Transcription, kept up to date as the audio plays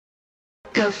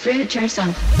Go fruit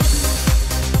yourself.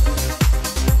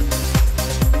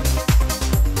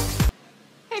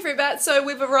 Hey Fruitbat, so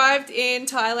we've arrived in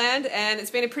Thailand and it's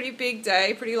been a pretty big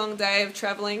day, pretty long day of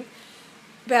travelling,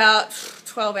 about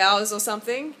 12 hours or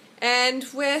something, and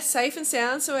we're safe and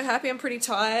sound, so we're happy. I'm pretty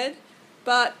tired,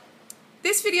 but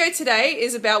this video today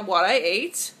is about what I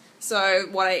eat, so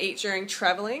what I eat during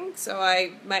travelling. So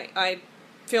I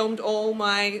filmed all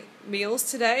my meals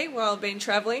today while I've been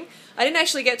travelling. I didn't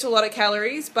actually get to a lot of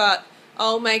calories, but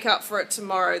I'll make up for it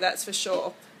tomorrow, that's for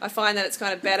sure. I find that it's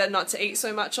kind of better not to eat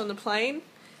so much on the plane.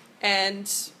 And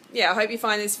yeah, I hope you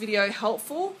find this video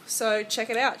helpful, so check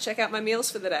it out. Check out my meals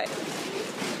for the day.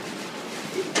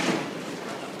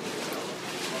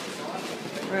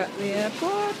 We're at the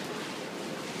airport.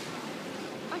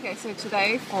 Okay, so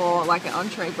today for like an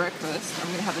entree breakfast, I'm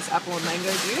going to have this apple and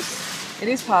mango juice. It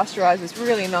is pasteurized, it's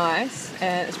really nice,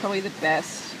 and it's probably the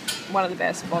best, one of the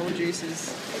best bottle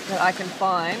juices that I can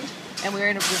find. And we were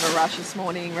in a bit of a rush this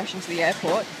morning, rushing to the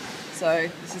airport, so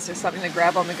this is just something to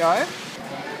grab on the go.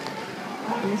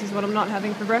 And this is what I'm not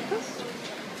having for breakfast.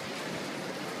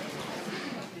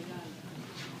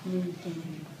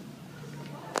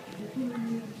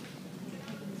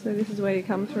 So this is where you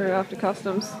come through after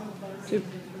customs.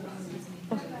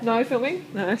 No filming?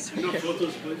 No, sorry. No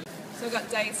photos, please. So I've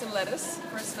got dates and lettuce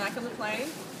for a snack on the plane.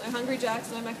 No Hungry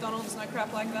Jacks, no McDonald's, no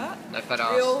crap like that. No fat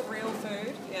ass. Real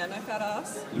food. Yeah, no fat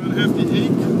ass. You will have the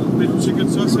egg with chicken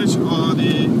sausage or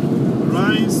the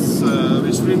rice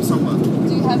with shrimp sambal.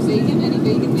 Do you have vegan? Any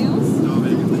vegan meals? No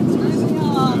vegan meals.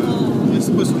 Oh, no. You're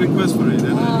supposed to request for it.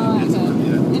 And Okay.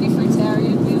 yeah. Any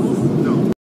fruitarian meals?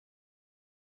 No.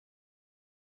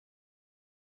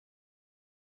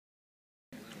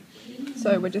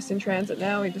 So we're just in transit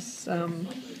now. We just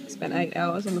spent 8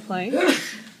 hours on the plane.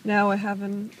 Now we're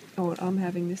having, or I'm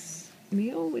having this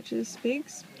meal, which is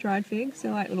figs, dried figs.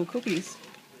 They're like little cookies.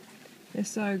 They're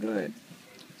so good.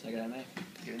 Take it out, mate.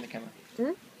 Get in the camera.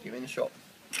 Hmm? Get in the shop.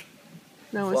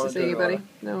 No one wants to see you, buddy.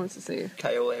 No one wants to see you.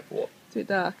 KL Airport. It's a bit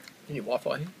dark. You need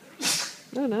Wi-Fi here?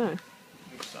 No, no.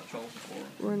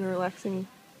 We're in a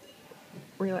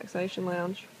relaxation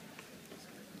lounge.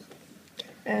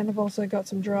 And I've also got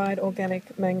some dried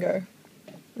organic mango,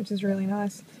 which is really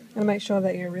nice. And make sure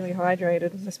that you're really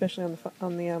hydrated, especially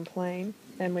on the plane,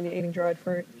 and when you're eating dried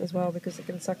fruit as well, because it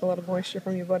can suck a lot of moisture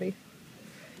from your body.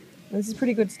 And this is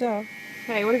pretty good stuff.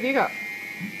 Hey, what have you got?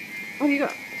 What have you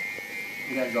got?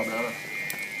 You got a job banana.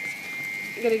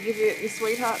 You gonna give your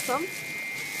sweetheart some?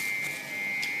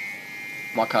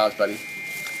 My car's, buddy.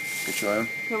 Get your own.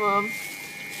 Come on.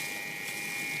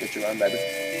 Get your own, baby.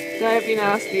 Don't be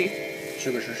nasty.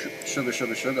 Sugar, sugar,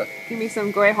 sugar, sugar. Give me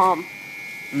some guay hom.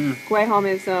 Guay hom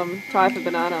is Thai for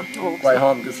banana. Or Guay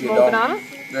hom, good for your small dog. banana?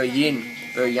 Very yin,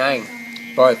 very yang.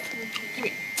 Both. Give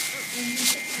me.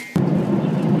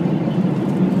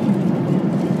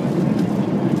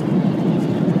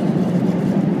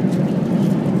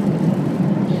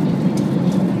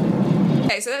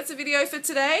 Okay, so that's the video for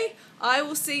today. I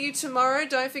will see you tomorrow.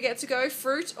 Don't forget to go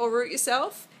fruit or root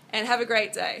yourself, and have a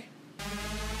great day.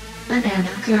 Banana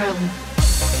girl.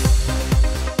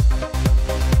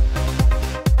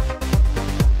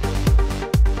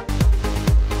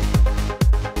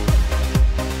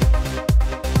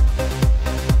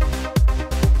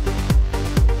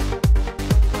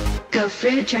 Go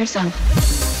fruit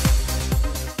yourself.